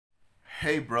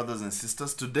Hey brothers and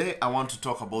sisters, today I want to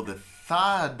talk about the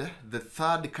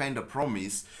third kind of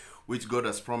promise which God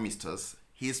has promised us.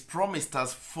 He has promised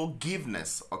us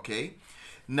forgiveness, okay?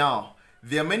 Now,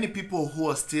 there are many people who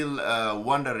are still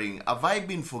wondering, have I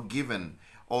been forgiven?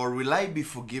 Or will I be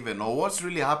forgiven? Or what's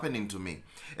really happening to me?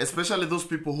 Especially those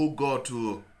people who go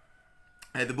to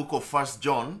the book of 1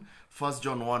 John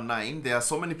 1:9. There are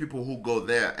so many people who go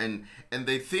there and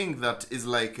they think that is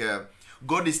like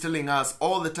God is telling us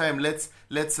all the time, let's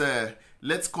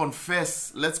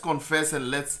confess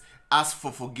and let's ask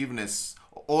for forgiveness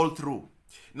all through.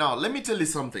 Now, let me tell you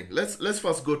something. Let's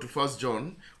first go to 1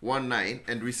 John 1:9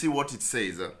 and we see what it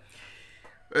says.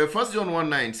 1 John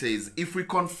 1:9 says, if we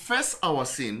confess our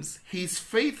sins, he is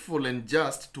faithful and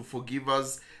just to forgive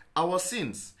us our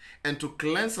sins and to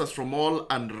cleanse us from all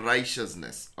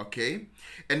unrighteousness. Okay?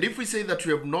 And if we say that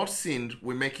we have not sinned,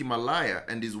 we make him a liar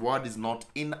and his word is not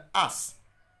in us.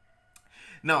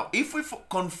 Now, if we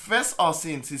confess our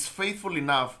sins, he's faithful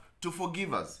enough to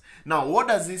forgive us. Now, what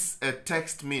does this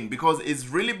text mean? Because it's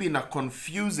really been a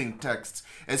confusing text,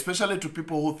 especially to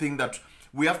people who think that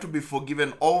we have to be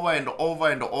forgiven over and over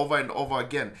and over and over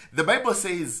again. The Bible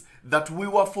says that we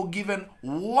were forgiven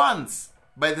once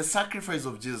by the sacrifice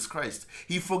of Jesus Christ.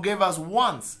 He forgave us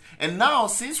once. And now,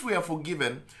 since we are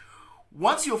forgiven,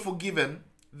 once you're forgiven,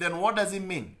 then what does it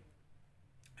mean?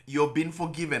 You've been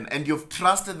forgiven and you've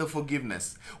trusted the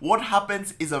forgiveness. What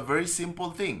happens is a very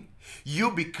simple thing.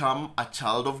 You become a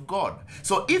child of God.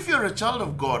 So if you're a child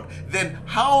of God, then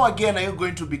how again are you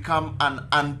going to become an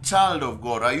unchild of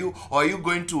God? Are you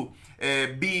going to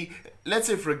be, let's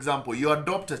say for example, you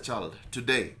adopt a child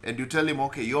today and you tell him,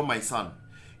 okay, you're my son.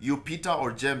 You Peter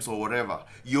or James or whatever,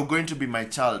 you're going to be my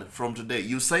child from today.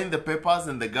 You sign the papers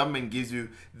and the government gives you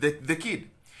the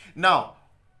kid. Now,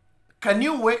 can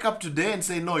you wake up today and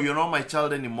say, no, you're not my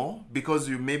child anymore because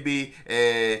you maybe,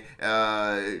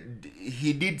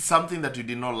 he did something that you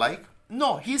did not like?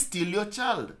 No, he's still your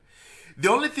child.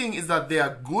 The only thing is that there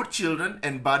are good children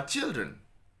and bad children.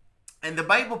 And the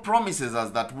Bible promises us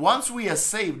that once we are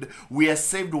saved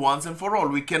once and for all.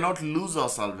 We cannot lose our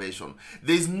salvation.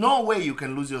 There is no way you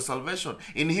can lose your salvation.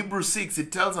 In Hebrews 6,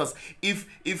 it tells us if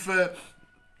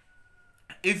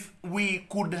we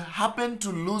could happen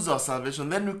to lose our salvation,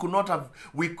 then we could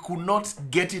not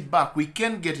get it back. We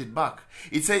can't get it back.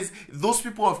 It says those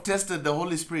people have tested the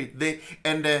Holy Spirit,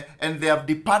 and they have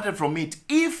departed from it.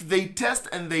 If they test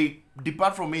and they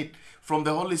depart from it, from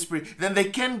the Holy Spirit, then they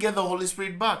can't get the Holy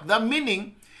Spirit back. That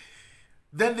meaning,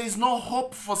 then there is no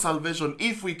hope for salvation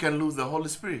if we can lose the Holy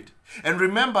Spirit. And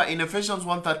remember, in Ephesians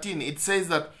 1:13, it says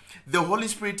that the Holy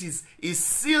Spirit is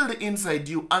sealed inside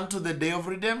you unto the day of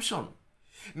redemption.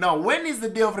 Now, when is the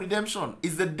day of redemption?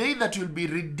 It's the day that you'll be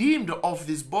redeemed of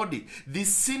this body,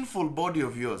 this sinful body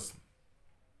of yours.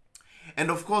 And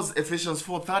of course, Ephesians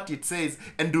 4:30, it says,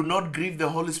 and do not grieve the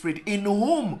Holy Spirit, in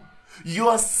whom you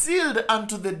are sealed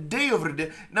unto the day of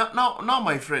redemption. Now,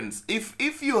 my friends,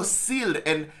 if you're sealed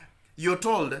and you're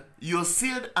told you're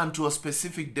sealed unto a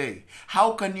specific day,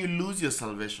 how can you lose your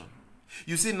salvation?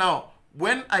 You see, now,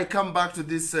 when I come back to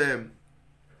this 1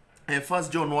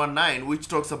 John 1:9, which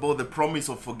talks about the promise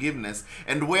of forgiveness,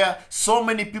 and where so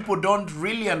many people don't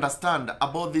really understand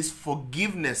about this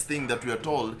forgiveness thing that we are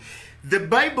told, the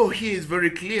Bible here is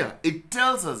very clear. It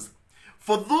tells us,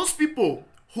 for those people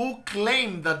who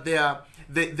claim that they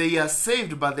are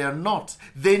saved but they are not,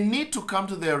 they need to come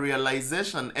to their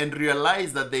realization and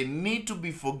realize that they need to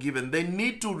be forgiven. They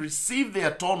need to receive the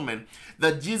atonement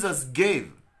that Jesus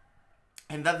gave,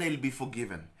 and that they'll be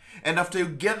forgiven. And after you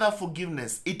get that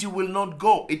forgiveness, it will not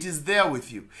go. It is there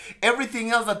with you.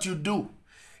 Everything else that you do,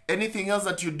 anything else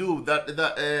that you do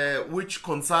that which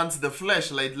concerns the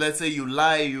flesh, like let's say you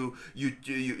lie,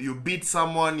 you beat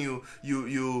someone,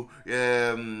 you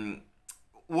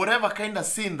whatever kind of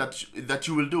sin that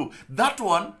you will do, that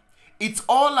one, it's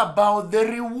all about the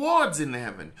rewards in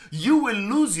heaven. You will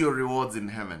lose your rewards in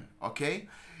heaven, okay?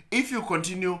 If you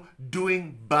continue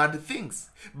doing bad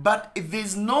things. But if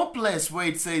there's no place where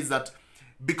it says that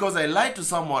because I lied to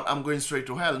someone, I'm going straight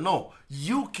to hell. No,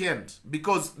 you can't,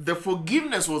 because the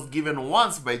forgiveness was given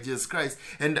once by Jesus Christ.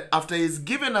 And after he's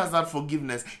given us that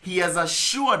forgiveness, he has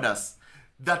assured us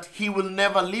that he will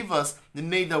never leave us,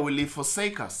 neither will he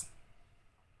forsake us.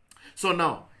 So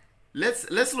now,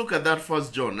 let's look at that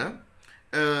 1 John.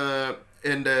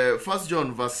 And 1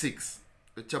 John verse 6,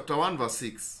 chapter 1 verse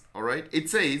 6, all right? It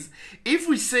says, if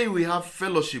we say we have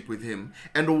fellowship with him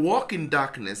and walk in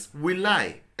darkness, we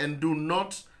lie and do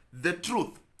not the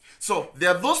truth. So there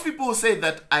are those people who say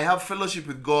that I have fellowship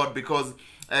with God because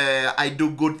I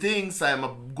do good things, I'm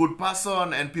a good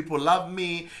person, and people love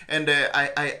me, and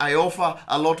I offer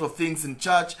a lot of things in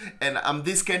church, and I'm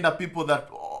this kind of people that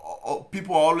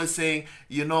people are always saying,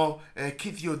 you know,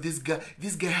 Keith, this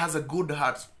guy has a good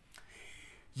heart.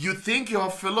 You think you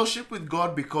have fellowship with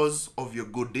God because of your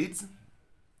good deeds?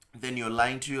 Then you're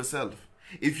lying to yourself.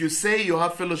 If you say you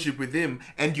have fellowship with him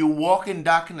and you walk in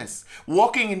darkness,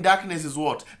 walking in darkness is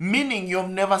what? Meaning you've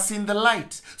never seen the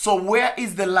light. So where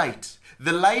is the light?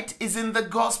 The light is in the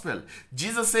gospel.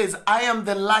 Jesus says, I am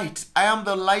the light. I am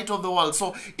the light of the world.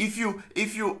 So if you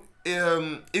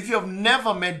have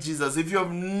never met Jesus, if you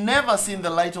have never seen the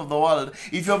light of the world,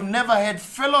 if you have never had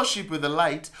fellowship with the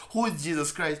light, who is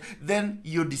Jesus Christ, then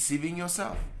you're deceiving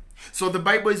yourself. So the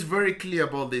Bible is very clear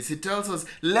about this. It tells us,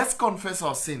 let's confess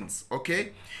our sins,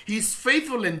 okay? He's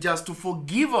faithful and just to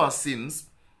forgive our sins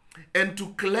and to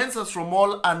cleanse us from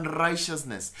all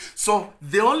unrighteousness. So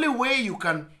the only way you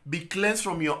can be cleansed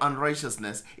from your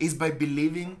unrighteousness is by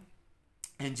believing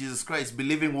in Jesus Christ,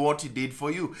 believing what he did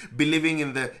for you, believing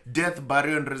in the death,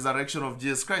 burial, and resurrection of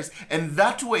Jesus Christ. And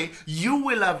that way, you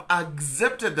will have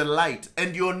accepted the light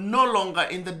and you're no longer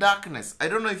in the darkness. I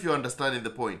don't know if you're understanding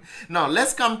the point. Now,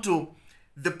 let's come to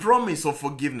the promise of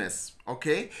forgiveness,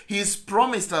 okay? He's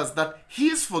promised us that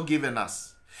he's forgiven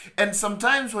us. And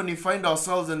sometimes when we find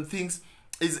ourselves in things,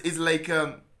 it's like...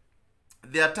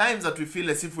 there are times that we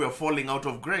feel as if we are falling out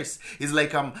of grace. It's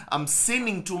like I'm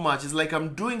sinning too much. It's like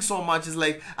I'm doing so much. It's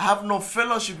like I have no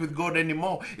fellowship with God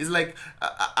anymore. It's like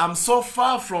I'm so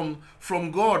far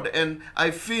from God, and I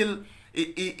feel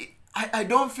I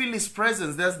don't feel his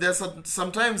presence. There's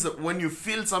sometimes when you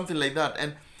feel something like that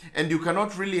and you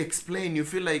cannot really explain. You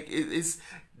feel like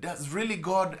does really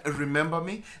God remember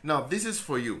me? Now this is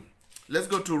for you. Let's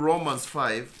go to Romans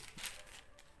 5.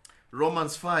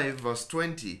 Romans 5 verse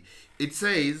 20. It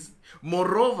says,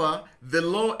 moreover, the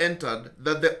law entered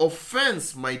that the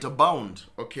offense might abound,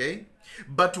 okay?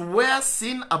 But where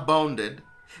sin abounded,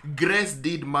 grace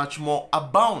did much more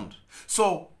abound.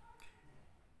 So,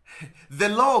 the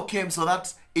law came so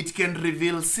that it can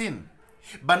reveal sin.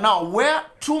 But now, where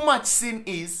too much sin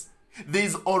is, there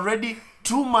is already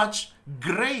too much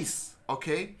grace,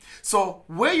 okay? So,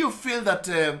 where you feel that...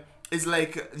 it's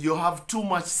like you have too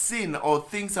much sin or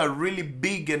things are really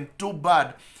big and too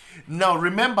bad. Now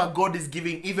remember, God is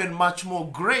giving even much more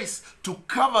grace to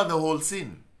cover the whole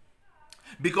sin.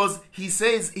 Because he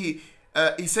says,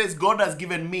 God has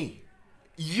given me,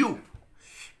 you.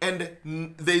 And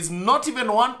there is not even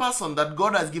one person that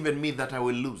God has given me that I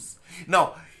will lose.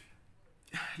 Now,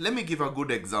 let me give a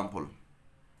good example.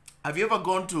 Have you ever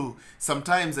gone to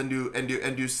sometimes and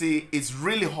you see it's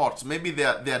really hot? Maybe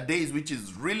there are days which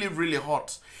is really, really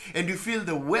hot. And you feel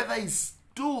the weather is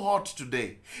too hot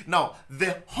today. Now,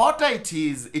 the hotter it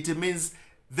is, it means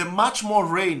the much more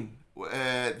rain,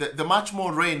 the much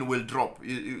more rain will drop.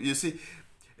 You see,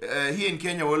 here in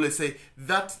Kenya we always say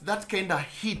that kind of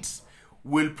heat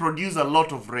will produce a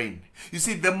lot of rain. You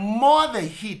see, the more the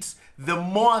heat, the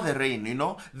more the rain, you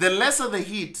know. The lesser the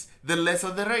heat, the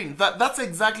lesser the rain. That's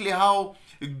exactly how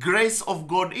grace of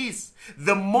God is.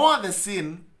 The more the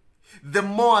sin, the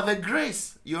more the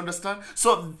grace. You understand?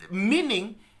 So,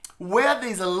 meaning, where there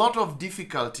is a lot of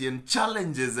difficulty and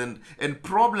challenges and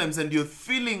problems and you're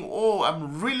feeling, oh,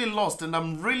 I'm really lost and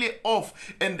I'm really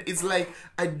off. And it's like,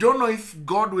 I don't know if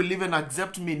God will even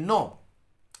accept me. No.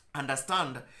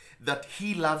 Understand that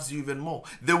he loves you even more.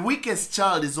 The weakest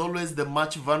child is always the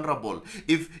much vulnerable.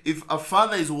 If a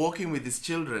father is walking with his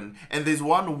children and there's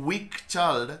one weak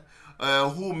child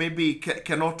who maybe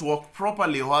cannot walk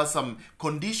properly or has some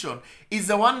condition, is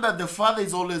the one that the father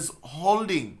is always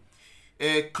holding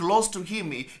close to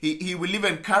him. He will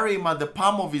even carry him at the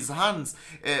palm of his hands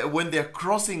when they're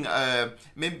crossing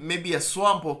maybe a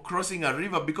swamp or crossing a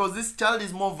river, because this child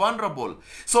is more vulnerable.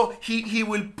 So he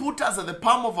will put us at the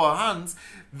palm of our hands.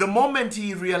 The moment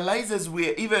he realizes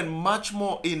we're even much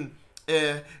more in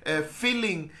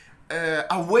feeling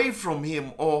away from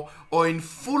him or in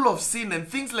full of sin and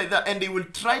things like that, and he will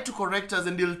try to correct us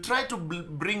and he'll try to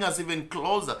bring us even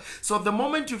closer. So the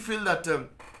moment you feel that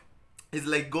it's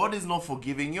like God is not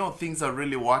forgiving you, or things are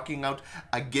really working out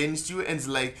against you, and it's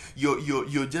like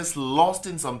you're just lost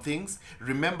in some things,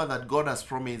 remember that God has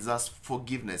promised us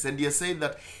forgiveness, and he has said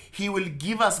that he will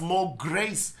give us more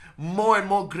grace. More and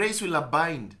more grace will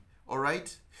abide. All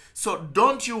right? So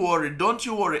don't you worry. Don't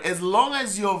you worry. As long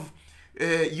as you've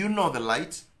you know the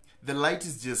light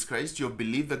is Jesus Christ, you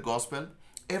believe the gospel,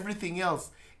 everything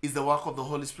else is the work of the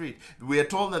Holy Spirit. We are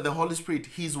told that the Holy Spirit,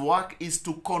 his work is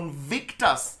to convict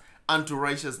us unto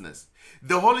righteousness.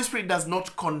 The Holy Spirit does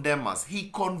not condemn us. He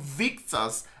convicts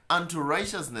us unto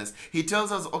righteousness. He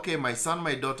tells us, okay, my son,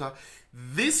 my daughter,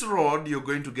 this road, you're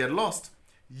going to get lost.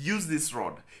 Use this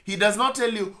road. He does not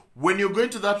tell you, when you're going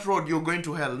to that road, you're going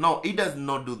to hell. No, he does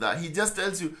not do that. He just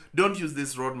tells you, don't use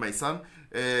this road, my son.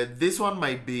 This one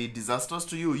might be disastrous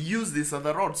to you. Use this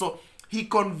other road. So he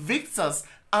convicts us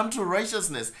unto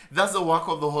righteousness. That's the work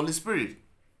of the Holy Spirit.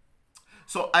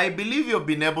 So I believe you've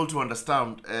been able to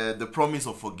understand the promise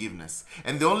of forgiveness.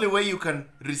 And the only way you can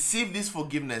receive this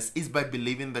forgiveness is by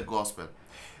believing the gospel.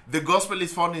 The gospel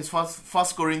is found in 1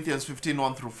 Corinthians 15,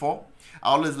 1 through 4. I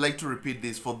always like to repeat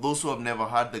this for those who have never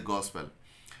heard the gospel.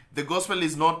 The gospel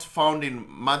is not found in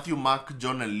Matthew, Mark,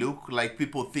 John, and Luke like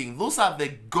people think. Those are the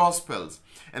gospels.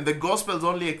 And the gospels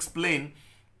only explain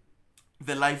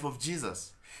the life of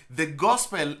Jesus. The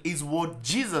gospel is what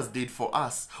Jesus did for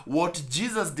us. What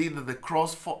Jesus did at the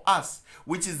cross for us,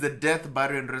 which is the death,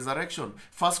 burial, and resurrection.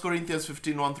 1 Corinthians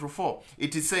 15, 1 through 4.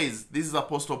 It says, this is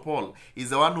Apostle Paul. He's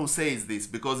the one who says this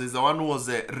because he's the one who was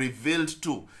revealed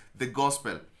to the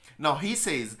gospel. Now he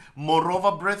says,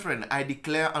 moreover, brethren, I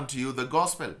declare unto you the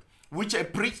gospel, which I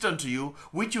preached unto you,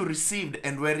 which you received,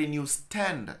 and wherein you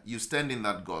stand. You stand in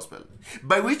that gospel.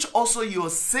 By which also you are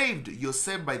saved. You're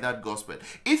saved by that gospel.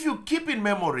 If you keep in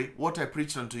memory what I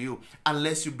preached unto you,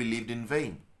 unless you believed in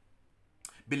vain.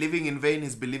 Believing in vain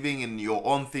is believing in your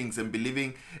own things and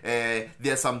believing there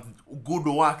are some good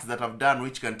works that I've done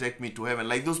which can take me to heaven.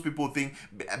 Like those people think,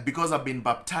 because I've been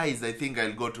baptized, I think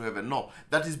I'll go to heaven. No,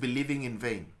 that is believing in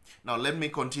vain. Now let me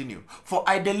continue. For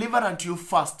I delivered unto you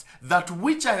first that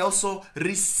which I also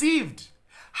received,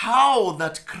 how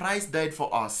that Christ died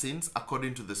for our sins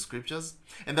according to the scriptures,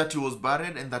 and that he was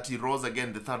buried, and that he rose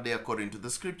again the third day according to the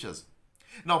scriptures.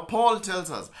 Now Paul tells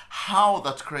us how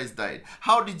that Christ died.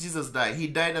 How did Jesus die? He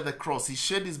died at the cross. He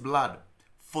shed his blood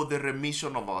for the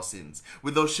remission of our sins.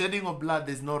 Without shedding of blood,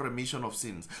 there's no remission of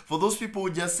sins. For those people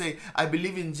who just say, I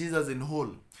believe in Jesus in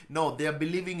whole. No, they are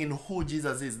believing in who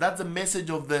Jesus is. That's the message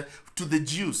of to the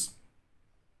Jews.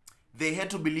 They had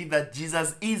to believe that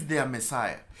Jesus is their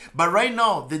Messiah. But right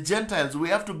now, the Gentiles, we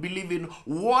have to believe in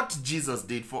what Jesus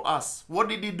did for us. What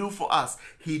did he do for us?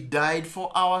 He died for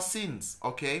our sins,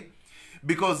 okay?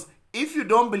 Because if you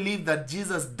don't believe that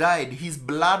Jesus died, his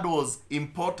blood was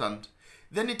important,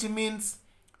 then it means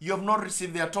you have not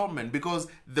received the atonement, because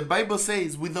the Bible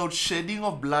says without shedding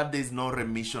of blood, there is no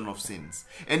remission of sins.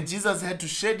 And Jesus had to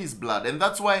shed his blood. And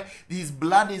that's why his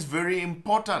blood is very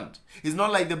important. It's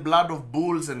not like the blood of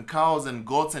bulls and cows and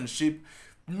goats and sheep.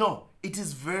 No, it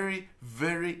is very,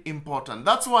 very important.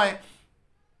 That's why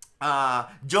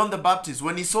John the Baptist,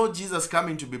 when he saw Jesus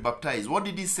coming to be baptized, what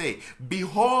did he say?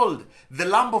 Behold, the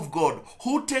Lamb of God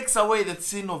who takes away the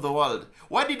sin of the world.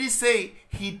 Why did he say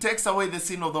he takes away the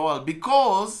sin of the world?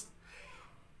 Because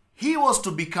he was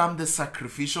to become the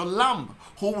sacrificial lamb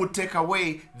who would take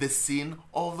away the sin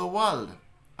of the world.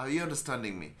 Are you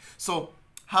understanding me? So,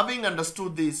 having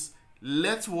understood this,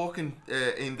 let's walk in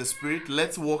the Spirit.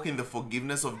 Let's walk in the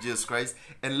forgiveness of Jesus Christ,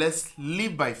 and let's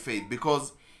live by faith,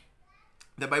 because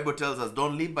the Bible tells us,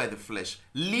 don't live by the flesh,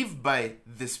 live by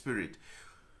the Spirit.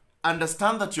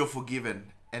 Understand that you're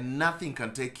forgiven, and nothing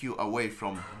can take you away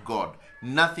from God.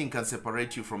 Nothing can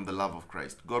separate you from the love of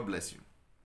Christ. God bless you.